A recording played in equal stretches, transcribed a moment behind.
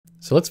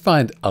So let's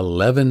find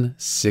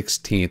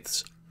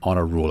 11/16 on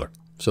a ruler.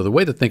 So the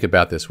way to think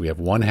about this, we have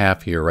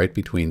 1/2 here right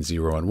between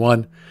 0 and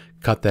 1.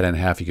 Cut that in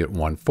half, you get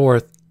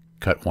 1/4.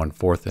 Cut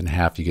 1/4 in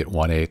half, you get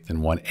 1/8,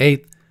 and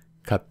 1/8.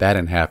 Cut that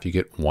in half, you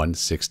get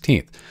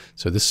 1/16.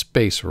 So this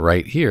space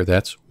right here,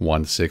 that's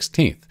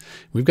 1/16.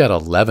 We've got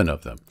 11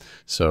 of them.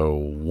 So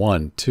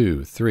 1,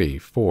 2, 3,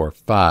 4,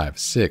 5,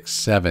 6,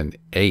 7,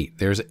 8.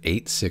 There's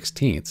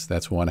 8/16.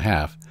 That's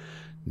 1/2.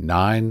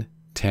 9,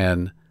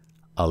 10,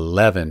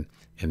 11.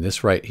 And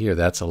this right here,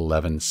 that's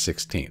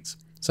 11/16.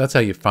 So that's how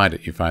you find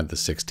it. You find the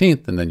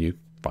 16th, and then you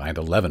find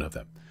 11 of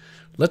them.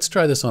 Let's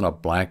try this on a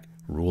blank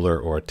ruler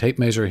or a tape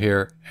measure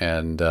here,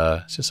 and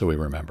just so we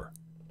remember.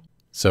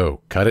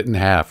 So cut it in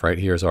half. Right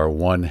here is our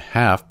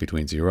 1/2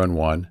 between 0 and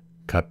 1.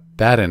 Cut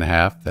that in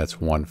half. That's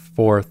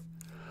 1/4,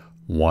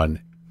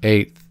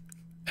 1/8,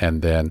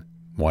 and then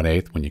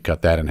 1/8. When you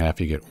cut that in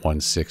half, you get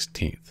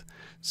 1/16.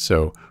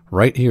 So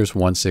right here's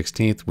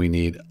 1/16. We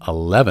need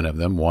 11 of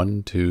them.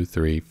 1, 2,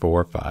 3,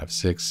 4, 5,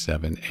 6,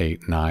 7,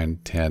 8, 9,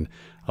 10,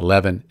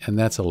 11. And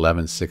that's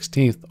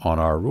 11/16 on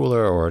our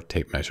ruler or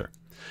tape measure.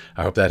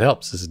 I hope that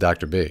helps. This is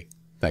Dr. B.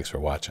 Thanks for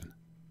watching.